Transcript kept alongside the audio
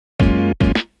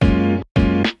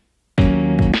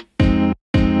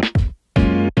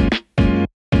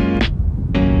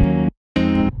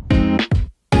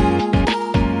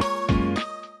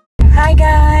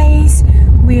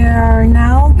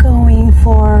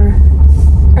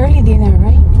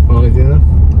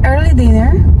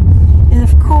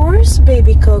course,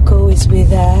 baby Coco is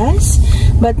with us.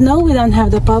 But no, we don't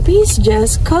have the puppies,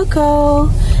 just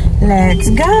Coco. Let's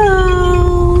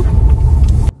go.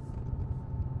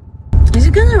 Is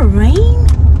it gonna rain?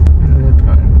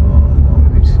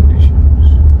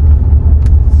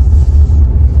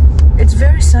 It's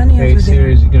very sunny over there.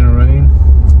 Siri, is it gonna rain?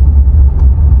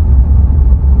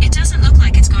 It doesn't look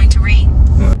like it's going to rain.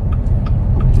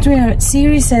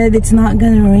 Siri said it's not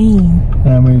gonna rain.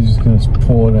 We're just gonna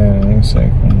pour down in a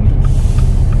second.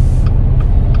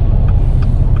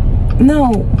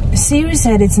 No, Siri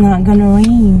said it's not gonna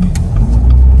rain.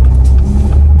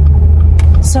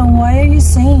 So why are you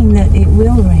saying that it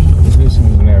will rain? This is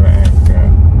never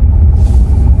accurate.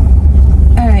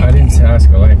 Alright. I didn't ask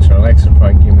Alexa. Alexa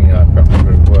probably give me like a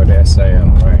 100-word essay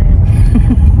on rain.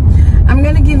 I'm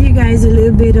gonna give you guys a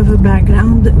little bit of a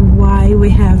background why we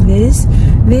have this.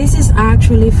 This is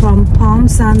actually from Palm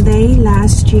Sunday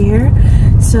last year.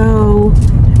 So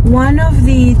one of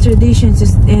the traditions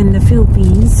is in the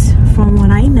Philippines, from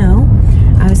what I know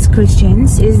as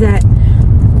Christians, is that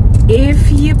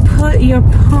if you put your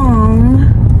palm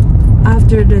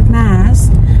after the mass,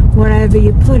 wherever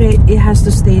you put it, it has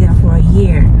to stay there for a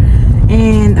year.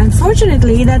 And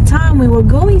unfortunately, that time we were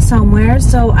going somewhere,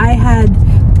 so I had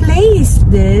placed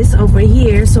this over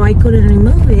here so I couldn't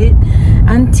remove it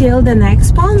until the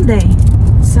next Palm Day.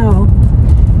 So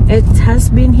it has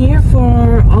been here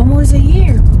for almost a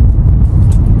year.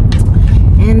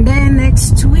 And then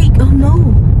next week, oh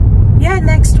no, yeah,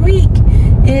 next week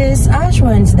is Ash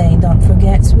Wednesday. Don't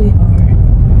forget, sweetheart.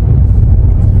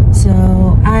 So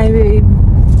I'm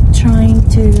trying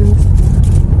to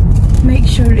make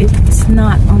sure it's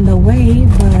not on the way,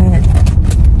 but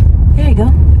there you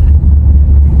go.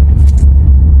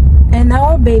 And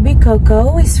our baby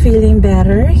Coco is feeling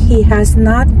better. He has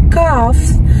not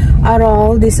coughed at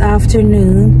all this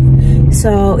afternoon.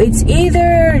 So it's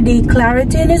either the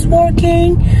Claritin is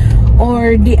working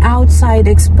or the outside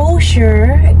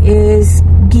exposure is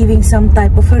giving some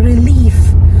type of a relief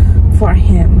for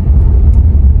him.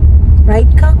 Right,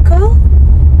 Coco?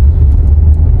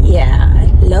 Yeah,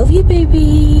 love you,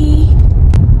 baby.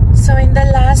 So in the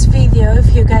last video,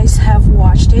 if you guys have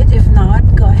watched it, if not,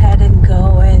 go ahead and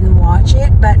go and watch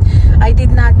it. But I did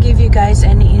not give you guys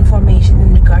any information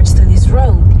in regards to this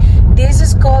road. This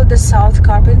is called the South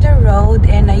Carpenter Road,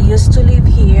 and I used to live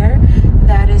here.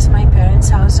 That is my parents'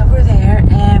 house over there,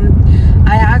 and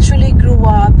I actually grew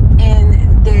up in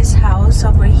this house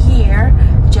over here,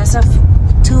 just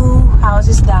two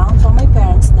houses down from my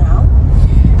parents now.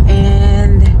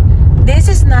 And this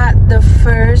is not the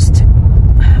first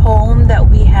home that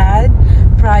we had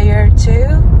prior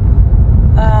to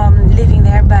living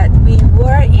there, but we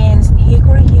were in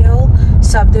Hickory Hill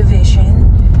subdivision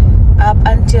up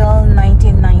until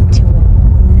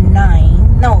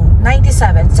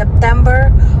 97,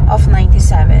 September of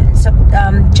 97. So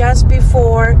just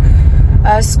before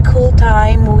school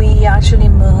time, we actually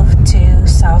moved to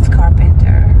South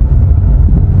Carpenter,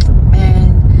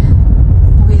 and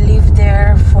we lived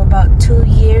there for about 2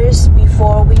 years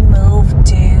before we moved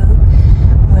to,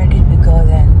 where did we go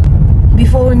then?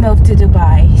 Before we moved to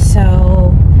Dubai.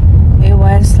 So it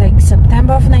was like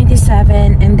September of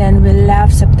 97, and then we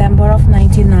left September of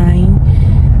 99,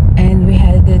 and we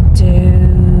headed to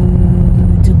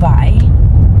Dubai.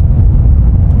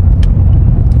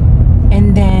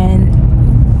 And then,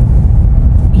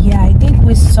 yeah, I think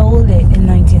we sold it in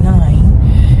 99.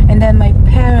 And then my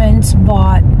parents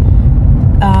bought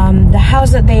the house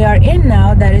that they are in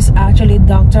now, that is actually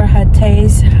Dr.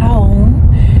 Hattei's home.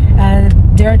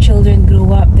 Their children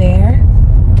grew up there.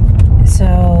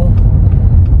 So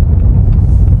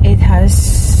it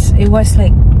was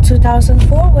like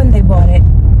 2004 when they bought it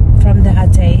from the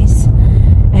Hatteis,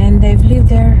 and they've lived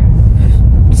there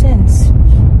since.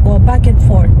 Well, back and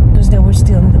forth, because they were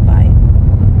still in Dubai.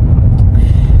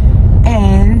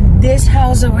 And this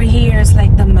house over here is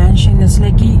like the mansion. It's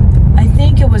like, I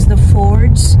think it was the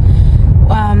Fords,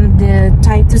 the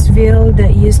Titusville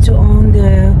that used to own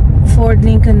the Ford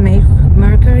Lincoln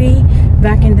Mercury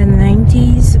back in the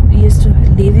 90s. We used to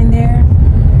live in there.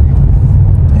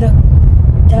 Look,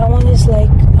 that one is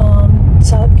like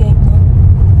Southgate.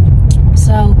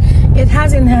 So it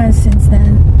has enhanced since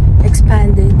then,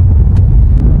 expanded.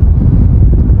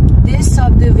 This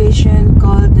subdivision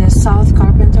called the South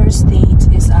Carpenter Estate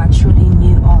is actually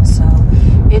new also.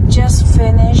 It just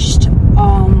finished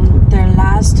their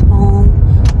last home.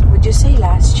 Would you say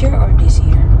last year or this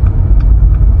year?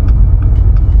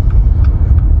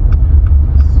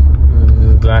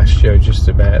 Last year, just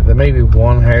about. There may be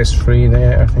one house free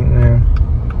there, I think now.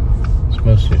 It's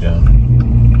mostly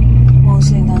done.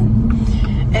 Mostly done.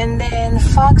 And then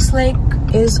Fox Lake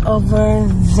is over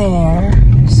there.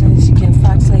 So as you can,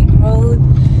 Fox Lake Road.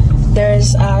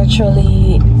 There's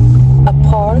actually a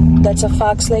park. That's a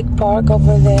Fox Lake Park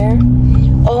over there.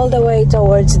 All the way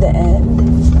towards the end.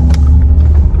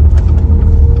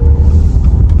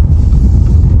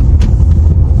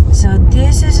 So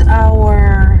this is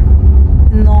our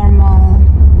normal.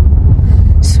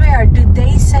 Swear, do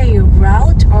they say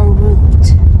route or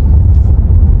route?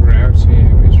 Route,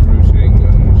 yeah, it's route in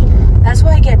England. That's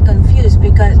why I get confused,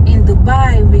 because in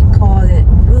Dubai we call it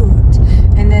route,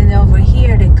 and then over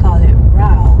here they call it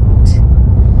route.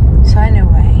 So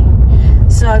anyway,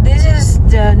 so this is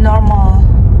the normal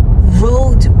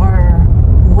route or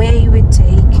way we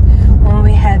take when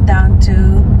we head down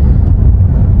to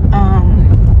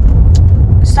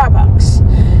Starbucks.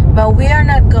 But we are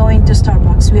not going to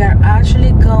Starbucks. We are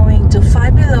actually going to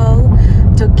Five Below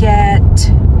to get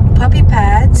puppy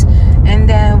pads, and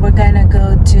then we're gonna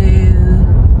go to,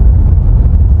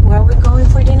 where are we going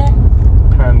for dinner?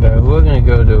 And we're going to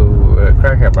go to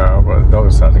Cracker Barrel, but the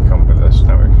dogs have to come with us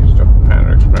now. We can stop at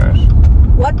Panda Express.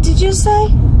 What did you say?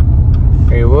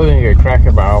 Hey, we're going to get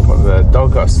Cracker Barrel, but the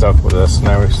dog got stuck with us.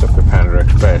 Now we're stuck at Panda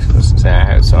Express because it's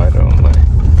outside only.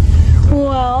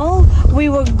 Well, we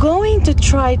were going to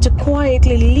try to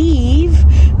quietly leave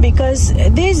because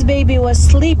this baby was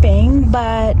sleeping,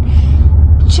 but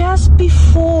just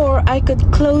before I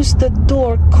could close the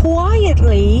door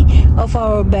quietly of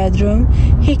our bedroom,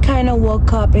 he kind of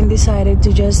woke up and decided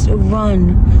to just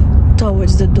run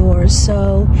towards the door.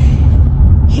 So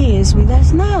he is with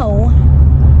us now.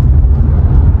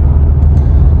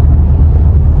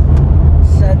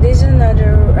 So this is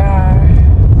another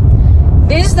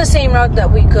this is the same route that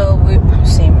we go with.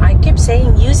 I keep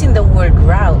saying, using the word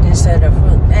route instead of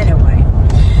route. Anyway,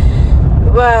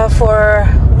 well, for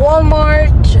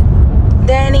Walmart,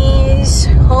 Denny's,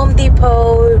 Home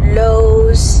Depot,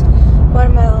 Lowe's,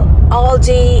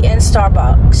 Aldi, and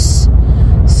Starbucks.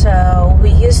 So we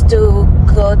used to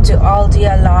go to Aldi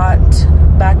a lot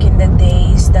back in the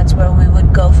days. That's where we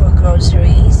would go for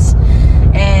groceries.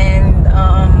 And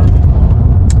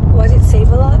was it Save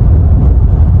a Lot?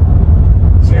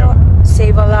 Yeah.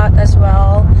 Save a Lot as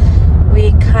well.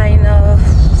 We kind of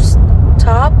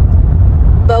stopped,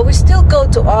 but we still go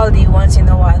to Aldi once in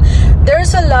a while.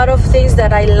 There's a lot of things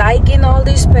that I like in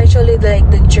Aldi, especially like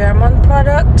the German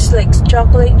products, like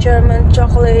German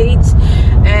chocolates,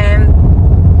 and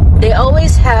they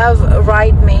always have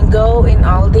ripe mango in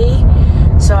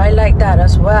Aldi, so I like that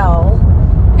as well.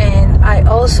 And I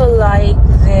also like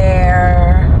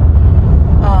their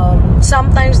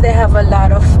sometimes they have a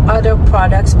lot of other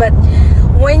products, but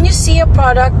when you see a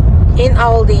product in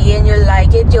Aldi and you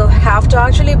like it, you'll have to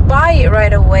actually buy it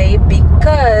right away,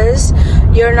 because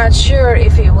you're not sure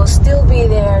if it will still be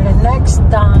there the next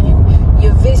time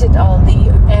you visit Aldi,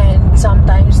 and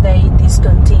sometimes they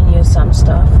discontinue some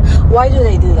stuff. Why do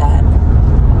they do that?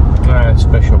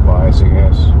 Special buys, I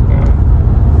guess. Yeah.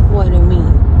 What do you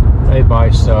mean? They buy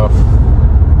stuff,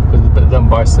 but they don't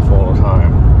buy stuff all the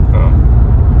time.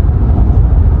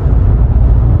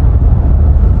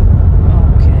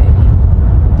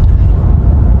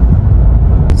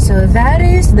 So that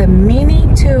is the mini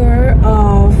tour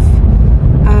of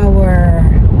our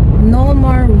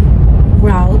normal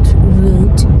route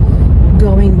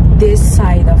going this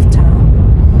side of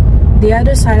town. The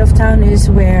other side of town is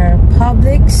where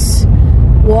Publix,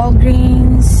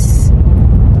 Walgreens,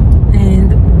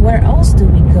 and where else do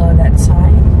we go that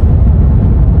side?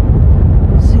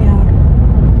 So yeah.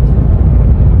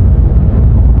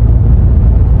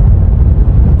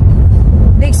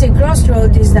 Dixie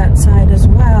Crossroads is that side as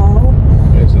well.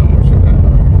 It's not much of that.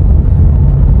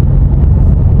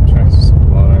 Tractor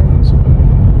Supply and so.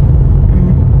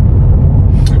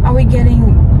 Are we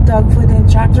getting dog food in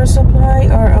Tractor Supply,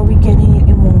 or are we getting it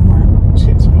in Walmart?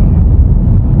 Shit's fine.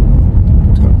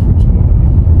 Dog food tomorrow.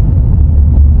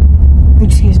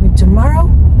 Excuse me, tomorrow?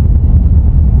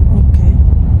 Okay.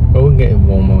 Oh, we can get it in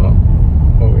Walmart.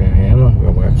 Oh yeah, I'm not going to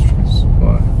go back to Tractor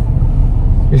Supply.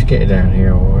 Just get it down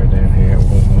here, all the way down here at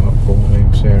Walmart, Four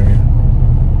Leaves area.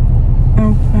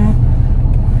 Okay.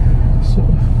 So,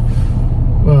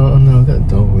 well, no, I've got a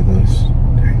dog with us.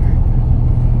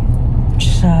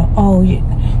 So, oh, yeah.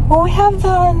 Well, we have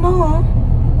the, no,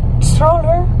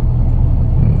 stroller.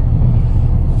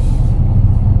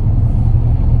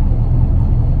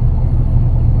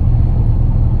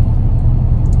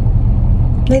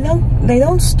 They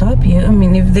don't stop you. I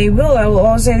mean, if they will, I will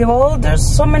always say, well, there's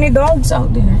so many dogs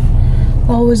out there.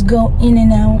 Always go in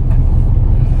and out.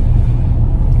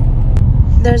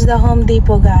 There's the Home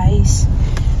Depot, guys.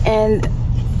 And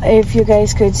if you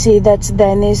guys could see, that's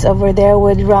Denny's over there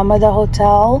with Ramada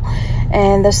Hotel,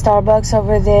 and the Starbucks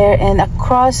over there, and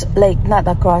across, like not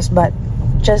across but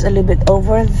just a little bit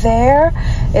over there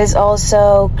is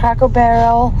also Cracker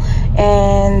Barrel,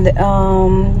 and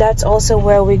that's also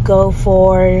where we go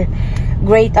for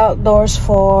Great Outdoors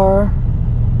for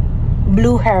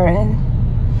Blue Heron.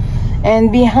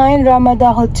 And behind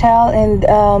Ramada Hotel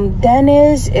and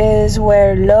Denny's is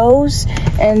where Lowe's,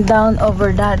 and down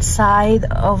over that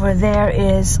side over there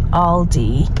is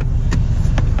Aldi.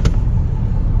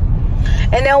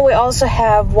 And then we also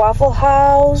have Waffle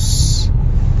House.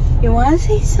 You want to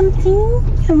say something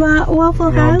about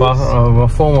Waffle House? My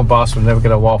former boss would never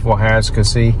get a Waffle House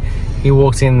because he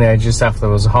walked in there just after there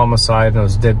was a homicide and there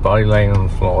was a dead body laying on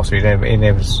the floor. So he's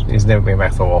never been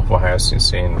back to the Waffle House since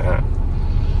seeing that.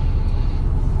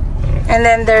 And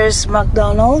then there's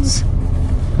McDonald's.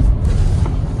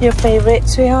 Your favorite,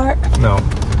 sweetheart? No.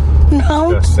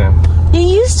 No? Just You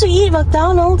used to eat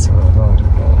McDonald's.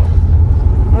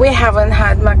 We haven't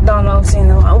had McDonald's in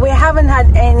a while. We haven't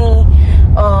had any.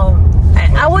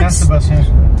 I would. That's the best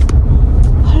yesterday.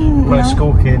 My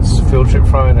school kids field trip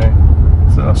Friday.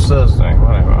 So that's Thursday,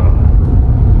 whatever.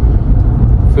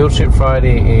 Field trip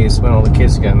Friday is when all the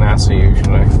kids get NASA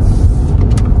usually.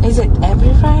 Is it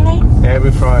every Friday?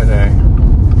 Every Friday.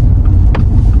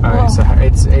 So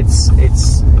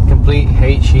it's complete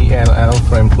HELL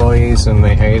for employees, and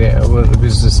they hate it over at the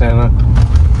business center.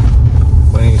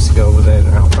 When I used to go over there to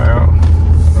help out.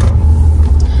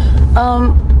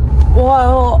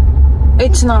 Well,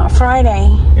 it's not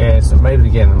Friday. Yeah, it's maybe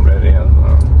getting them ready and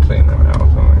clean them out or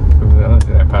something. I don't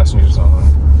think there are passengers on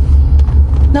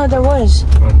them. No, there was.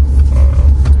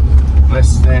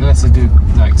 Unless they do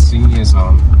like seniors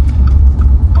on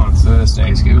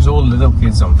Thursdays. It was all little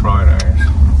kids on Fridays.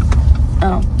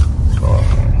 Oh.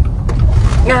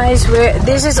 Guys,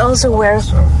 this is also where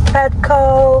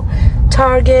Petco,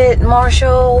 Target,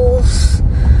 Marshalls,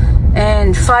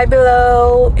 and Five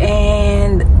Below,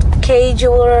 and K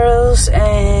Jewelers,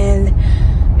 and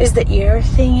is the ear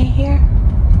thingy here?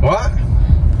 What?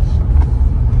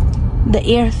 The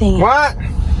ear thingy. What?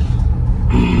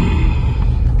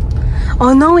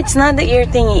 Oh no, it's not the ear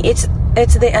thingy. It's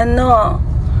the no.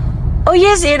 Oh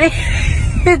yes, it is.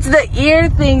 It's the ear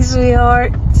thing,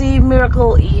 sweetheart. See,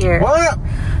 miracle ear. What?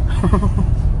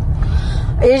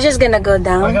 You're just gonna go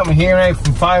down. I got my hearing aid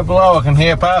from Five Below. I can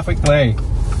hear perfectly.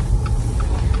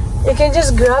 You can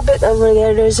just grab it over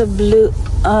there. There's a blue,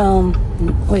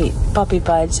 wait, puppy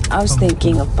pads. I was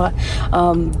thinking of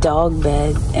dog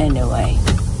bed. Anyway,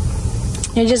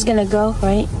 you're just gonna go,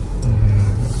 right?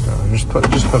 Just put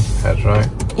the pads, right?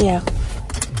 Yeah.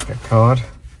 Okay, card.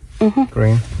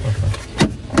 Green. Okay.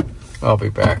 I'll be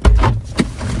back.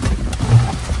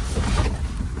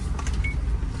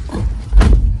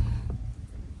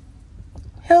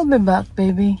 He'll be back,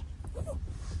 baby.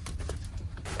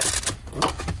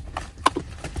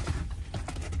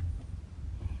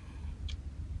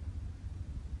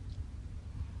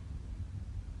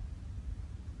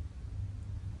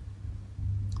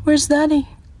 Where's Daddy?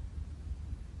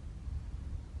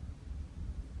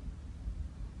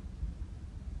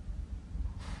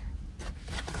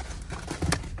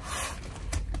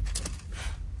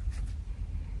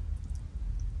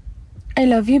 I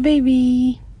love you,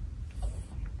 baby.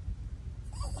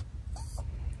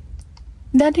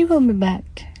 Daddy will be back.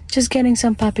 Just getting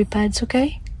some puppy pads,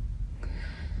 okay?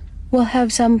 We'll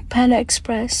have some Panda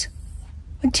Express.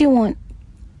 What do you want?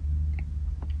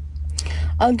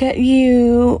 I'll get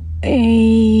you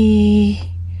a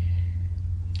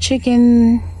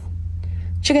chicken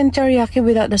teriyaki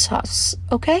without the sauce,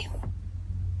 okay?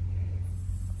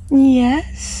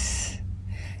 Yes.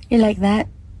 You like that?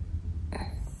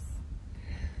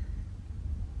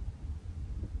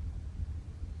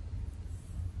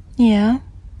 Yeah.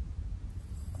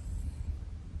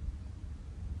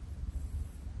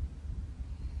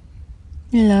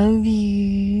 Love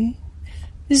you.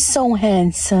 You're so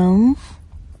handsome.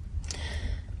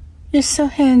 You're so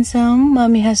handsome.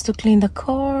 Mommy has to clean the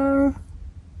car.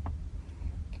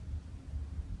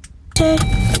 See,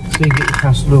 get the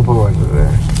Casalubo over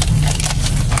there.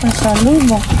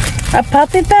 Casalubo. A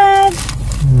puppy pad.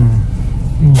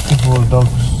 You keep all the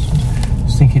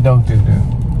dogs. Stinky dog do.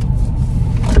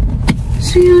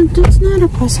 Sweetheart, that's not a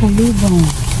Casalubo.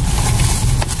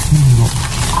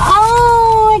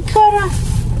 Oh, I got a...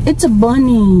 It's a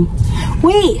bunny.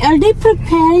 Wait, are they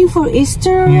preparing for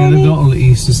Easter already? Yeah, they got all the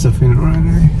Easter stuff in it right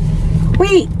now.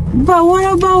 Wait, but what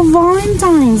about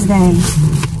Valentine's Day?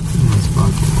 That's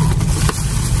fun.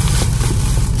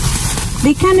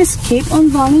 They can't escape on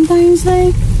Valentine's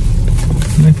Day?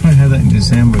 They I had that in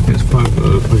December. It's quite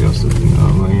good. I guess, you know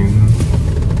what I mean.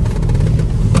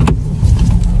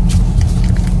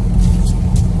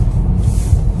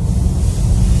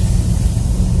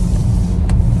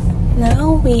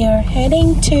 Now we are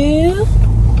heading to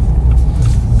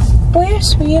where,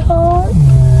 sweetheart?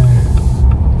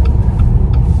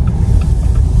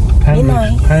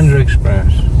 Panda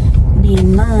Express. Be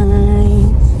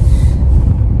nice.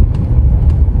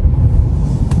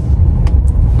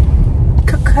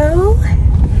 Coco,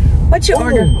 what'd you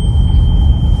order?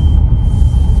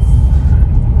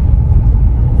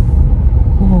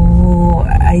 Oh,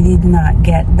 I did not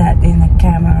get that in the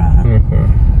camera. Okay.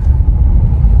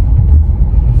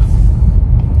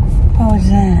 What was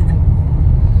that?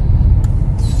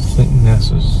 St.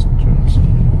 Nessa's.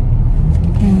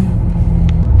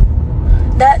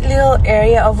 That little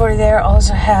area over there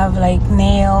also have like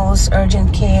nails,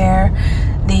 urgent care.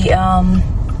 The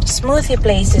smoothie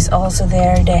place is also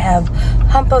there. They have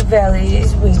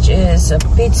Hampavelli's, which is a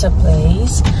pizza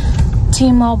place,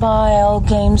 T-Mobile,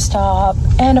 GameStop,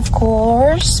 and of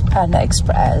course Panda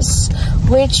Express,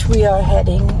 which we are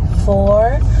heading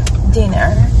for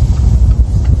dinner.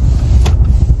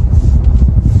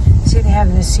 See, they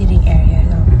have the seating area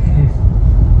over there.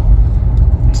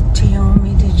 Do you want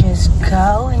me to just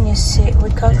go and you sit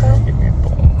with Coco? Yeah, give me a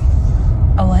bowl.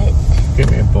 A what? Give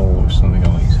me a bowl or something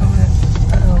like that.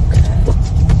 Okay.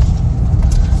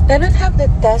 They don't have the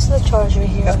Tesla charger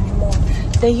here anymore.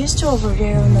 They used to over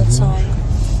there on that side.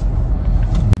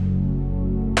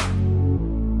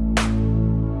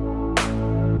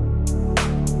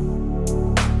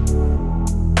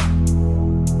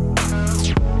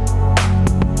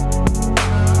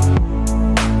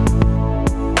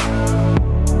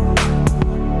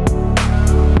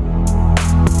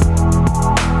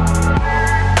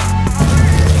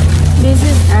 This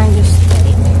is Angus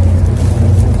steak.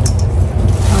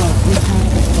 Oh, we have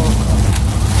the pork.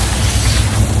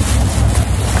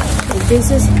 This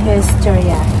is his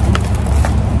teriyaki.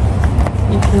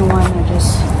 If you want to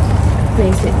just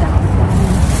place it down for him.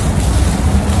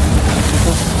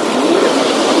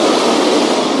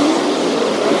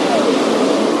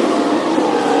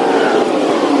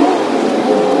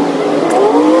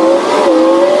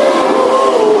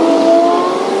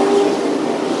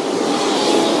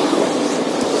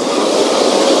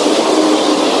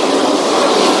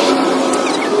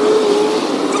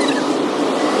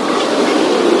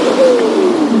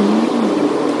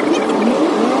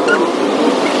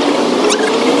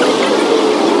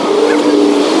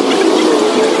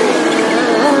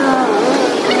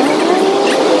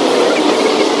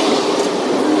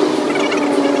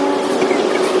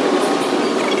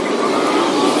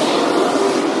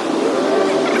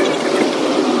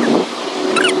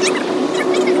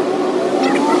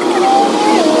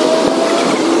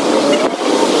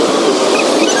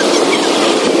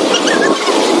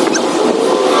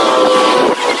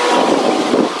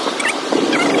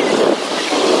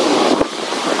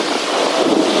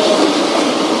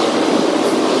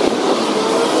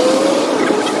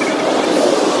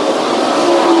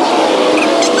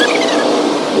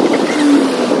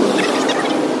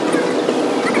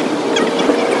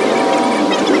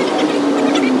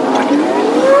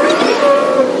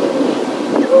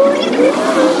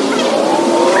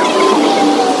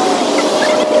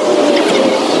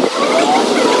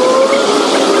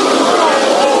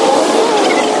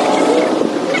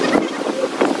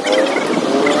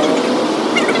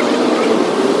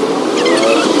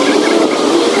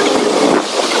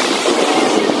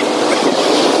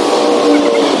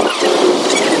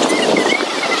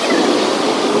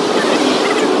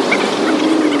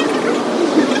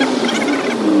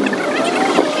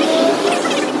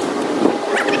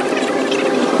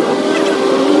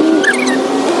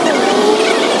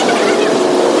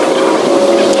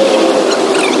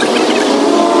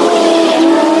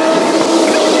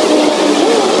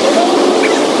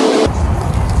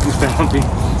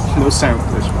 No sound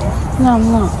for this one. No, I'm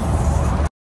not.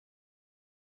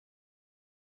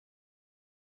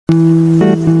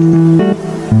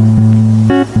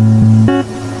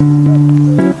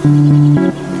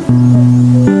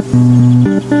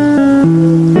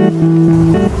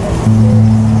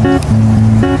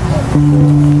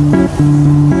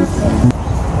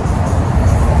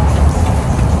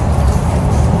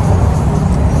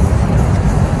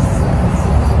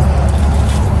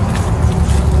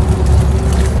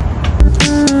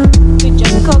 Good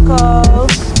job, Coco.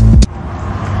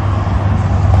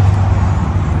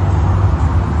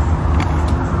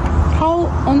 How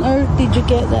on earth did you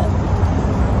get that?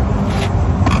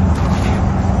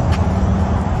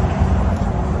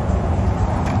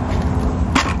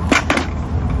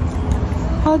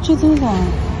 How'd you do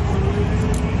that?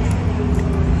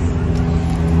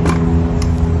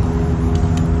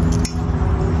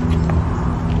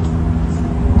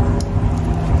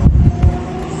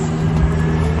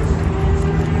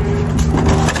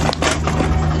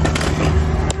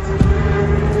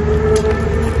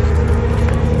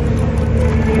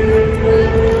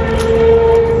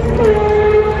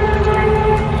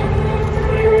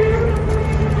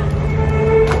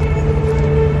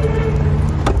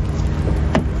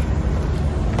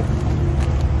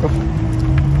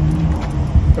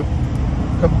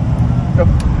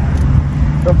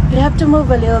 You have to move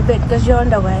a little bit because you're on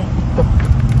the way.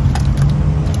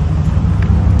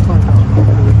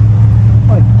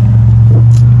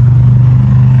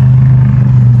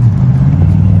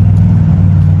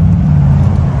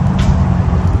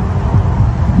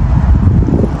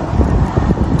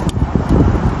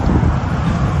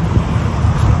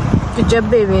 Good job,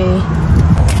 baby.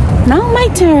 Now my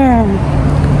turn.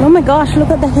 Oh my gosh, look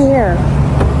at the hair.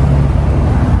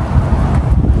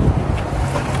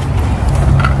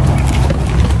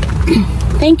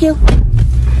 Thank you.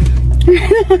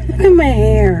 Look at my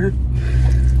hair.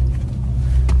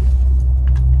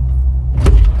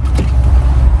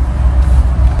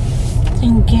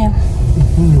 Thank you.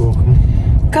 You're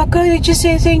welcome. Coco, did you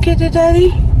say thank you to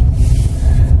Daddy?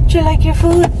 Do you like your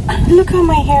food? Look how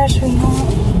my hair is, sweetheart.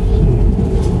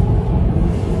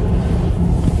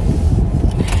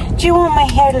 Do you want my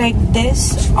hair like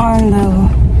this on the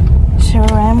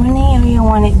ceremony, or you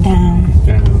want it down?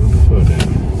 Down, further.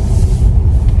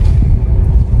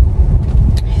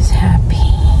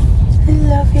 I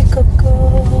love you,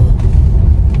 Coco.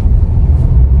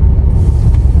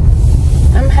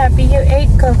 I'm happy you ate,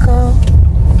 Coco.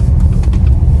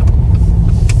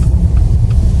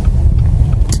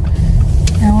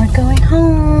 Now we're going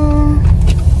home.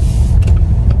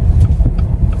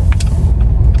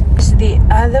 It's the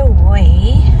other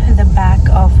way, the back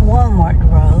of Walmart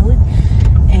Road,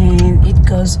 and it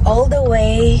goes all the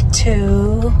way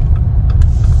to...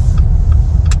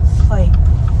 Wait.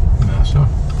 NASA.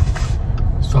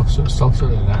 Stops at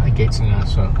the gates in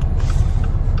NASA.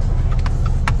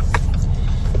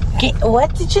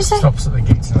 What did you say? Stops at the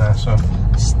gates in NASA.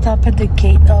 Stop at the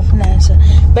gate of NASA.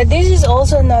 But this is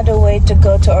also another way to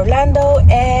go to Orlando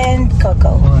and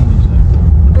Coco.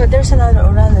 But there's another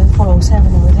Orlando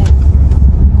 407 over there.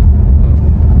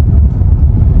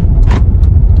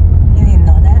 You didn't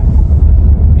know that?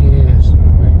 Yes.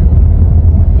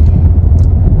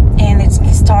 And it's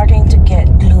starting to get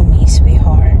gloomy,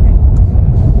 sweetheart.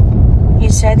 You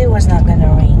said it was not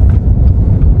gonna rain.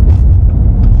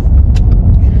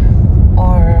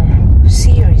 Or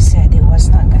Siri said it was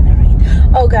not gonna rain.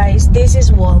 Oh guys, this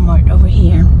is Walmart over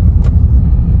here.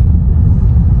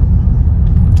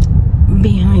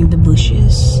 Behind the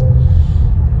bushes.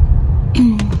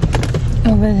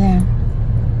 Over there.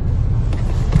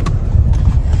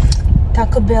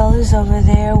 Taco Bell is over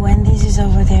there. Wendy's is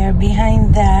over there.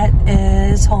 Behind that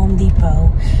is Home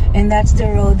Depot. And that's the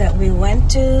road that we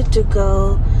went to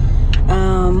go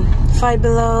Five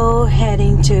Below,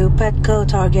 heading to Petco,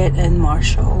 Target, and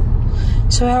Marshall.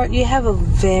 So you have a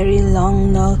very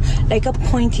long nose, like a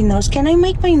pointy nose. Can I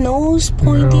make my nose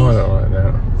pointy? No, I don't like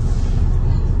that.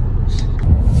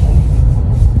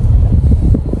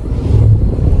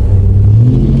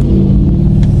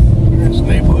 That's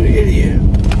neighborhood idiot.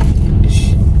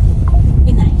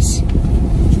 Be nice.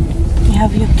 You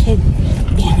have your kid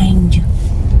behind you.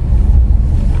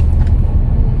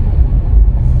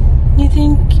 You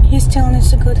think he still needs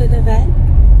to go to the vet?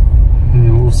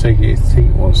 We'll take it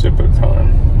one step at a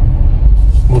time.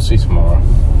 We'll see tomorrow.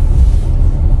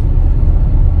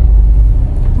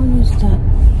 What is that?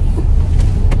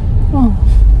 Oh,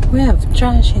 we have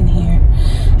trash in here.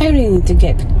 I really need to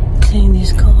clean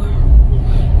this car.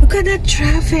 Look at that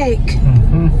traffic.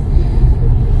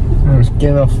 Just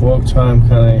getting off work time,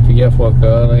 kind of. If you get off work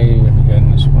early, if you're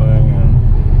going this way,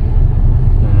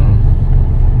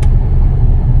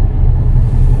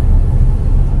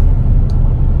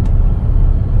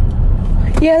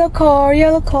 Yellow car,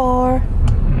 yellow car.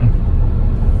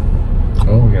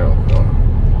 Oh, yellow car.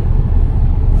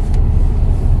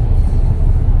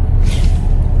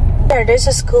 There's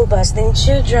a school bus. Didn't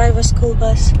you drive a school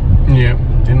bus? Yeah,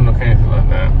 didn't look anything like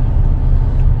that.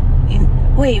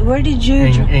 Wait, where did you?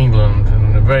 In England,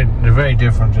 and they're very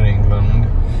different in England.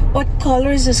 What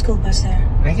color is the school bus there?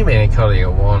 It can be any colour you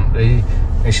want.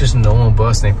 It's just a normal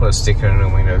bus, and they put a sticker in the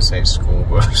window that says school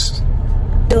bus.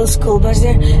 Those school bus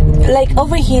there, like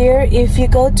over here, if you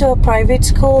go to a private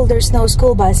school, there's no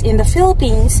school bus. In the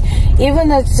Philippines, even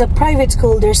though it's a private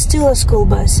school, there's still a school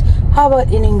bus. How about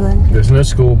in England? There's no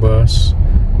school bus.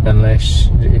 unless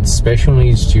it's special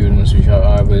needs students, which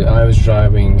I was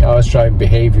driving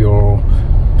behavioral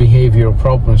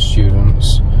problem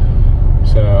students.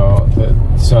 So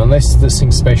unless there's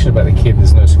something special about the kid,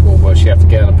 there's no school bus. You have to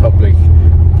get on a public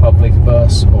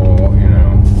bus, or you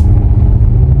know,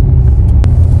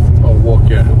 or walk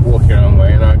your own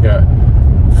way. And I got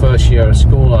first year of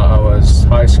school,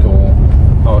 high school,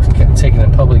 I was taking the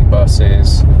public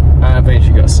buses. I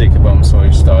eventually got sick of them, so I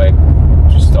just started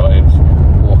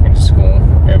walking to school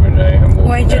every day.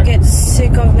 Why'd you get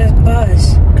sick of the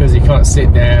bus? Because you can't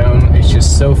sit down. It's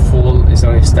just so full. It's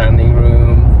only standing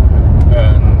room,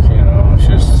 and you know, it's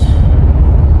just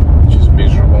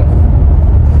miserable.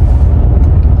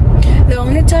 The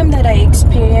only time that I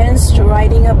experienced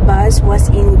riding a bus was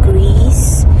in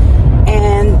Greece,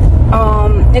 and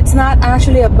it's not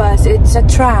actually a bus, it's a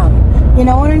tram. You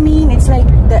know what I mean? It's like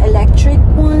the electric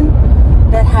one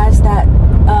that has that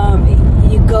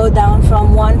you go down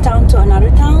from one town to another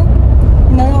town.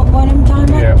 You know what I'm talking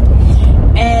about? Yeah.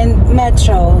 And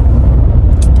metro.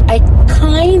 I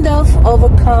kind of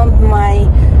overcome my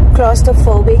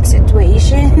claustrophobic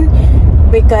situation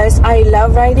because I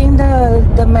love riding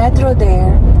the metro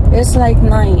there. It's like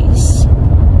nice.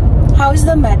 How's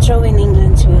the metro in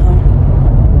England, sweetheart?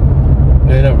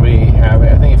 They don't really have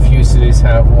it. I think a few cities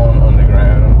have one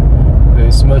underground, but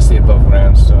it's mostly above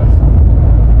ground stuff.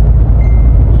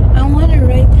 I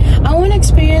want to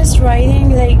experience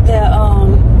riding like the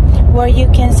where you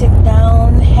can sit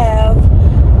down, have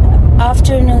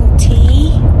afternoon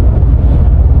tea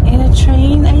in a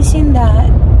train. I seen that.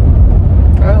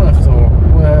 I'll have to.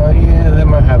 Well, yeah, they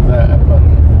might have that, but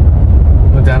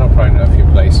Dan will probably know a few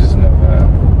places and know that.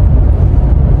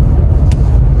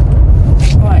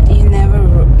 What, you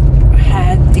never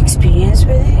had experience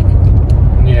with it?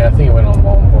 Yeah, I think it went on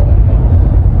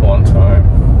one time.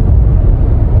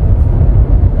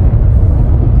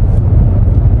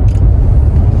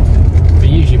 But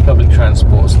usually public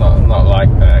transport's not like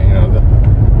that, you know.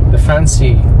 The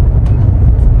fancy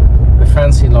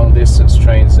long distance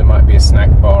trains, there might be a snack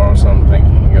bar or something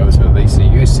you can go to. At least it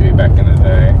used to be back in the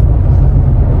day.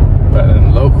 But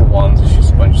then local ones, it's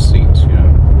just a bunch of seats, you know.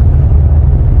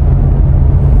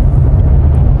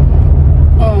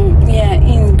 Yeah,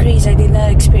 in Greece I did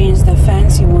not experience the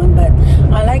fancy one, but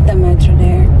I like the metro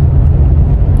there,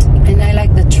 and I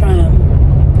like the tram.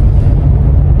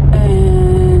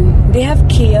 And they have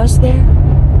kiosks there.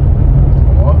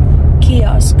 What?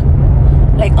 Kiosk,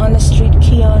 like on the street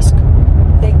kiosk,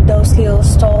 like those little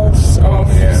stalls of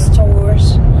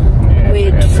stores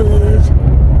with food.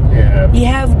 Yeah. You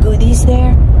have goodies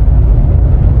there.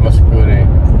 What's goodie?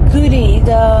 Goodie,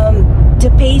 the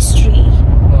pastry.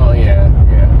 Oh yeah.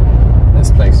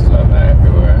 There's places like that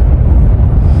everywhere.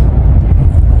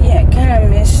 Yeah, I kind of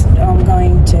missed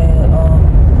going to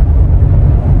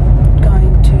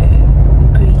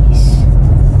Greece.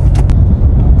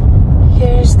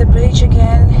 Here's the bridge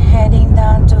again, heading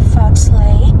down to Fox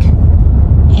Lake,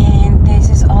 and this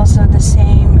is also the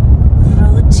same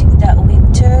route that we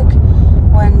took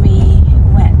when we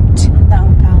went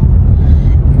downtown.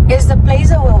 Is the place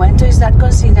that we went to, is that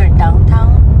considered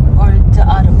downtown, or the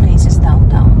other place is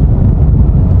downtown?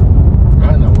 I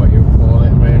don't know what you call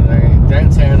it, really.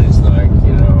 Downtown is like,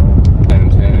 you know,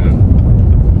 downtown.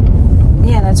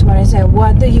 Yeah, that's what I said.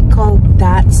 What do you call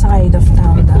that side of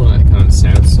town? I call that kind of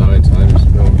south side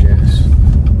Titusville, yes.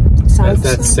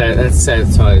 That's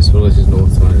south Titusville, this is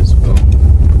north Titusville.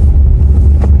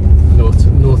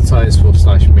 North Titusville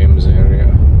 / Mims area.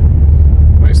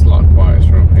 It's a lot quieter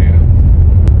from here.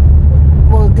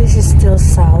 Well, this is still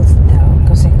south though,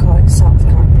 because they call it South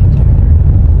Carpenter.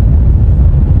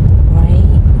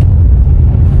 Right?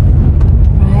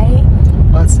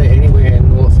 I'd say anywhere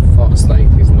north of Fox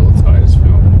Lake is North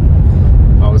Titusville.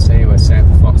 I would say anywhere south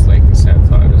of Fox Lake is South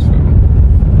Titusville.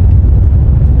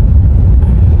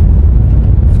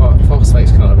 Fox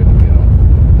Lake's kind of in the middle.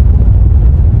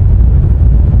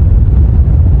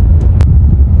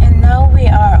 And now we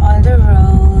are on the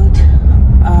road.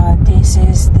 This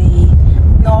is the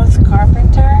North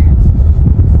Carpenter,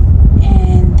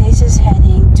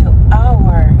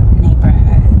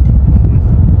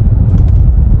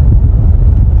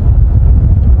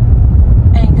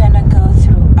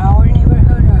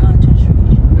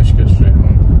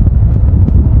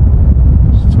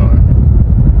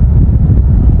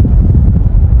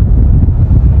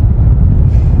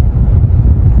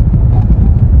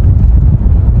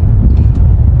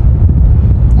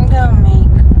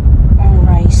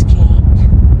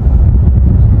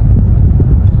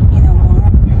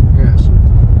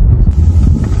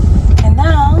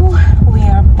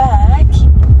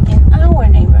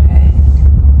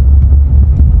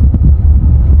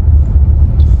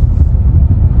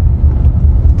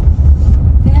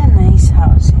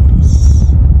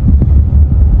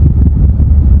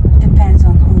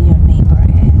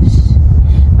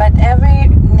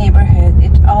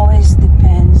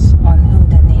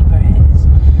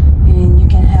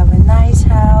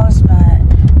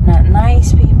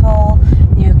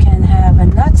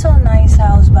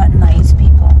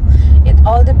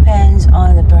 all depends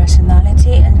on the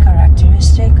personality and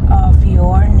characteristic of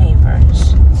your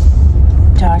neighbors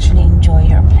to actually enjoy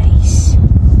your place.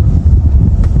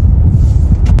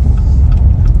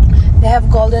 They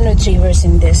have golden retrievers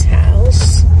in this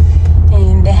house,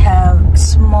 and they have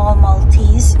small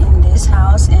Maltese in this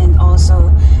house, and also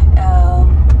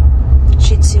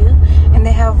Shih Tzu, and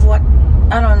they have what,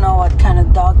 I don't know what kind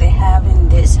of dog they have in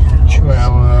this house.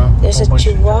 Chihuahua. There's a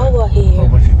Chihuahua here. A whole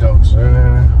bunch of dogs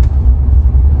there.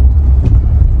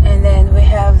 And then we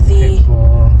have the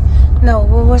Pitbull. no,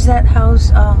 what was that house?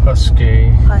 Husky.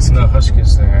 No,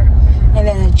 Husky's there. And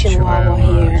then a Chihuahua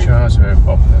here. Chihuahua's very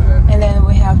popular then. And then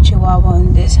we have Chihuahua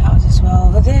in this house as well,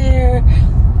 over there,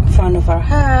 in front of our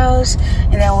house.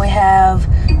 And then we have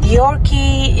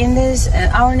Yorkie in this,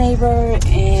 our neighbor,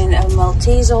 and a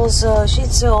Maltese also, Shih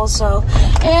Tzu also.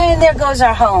 And there goes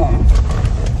our home.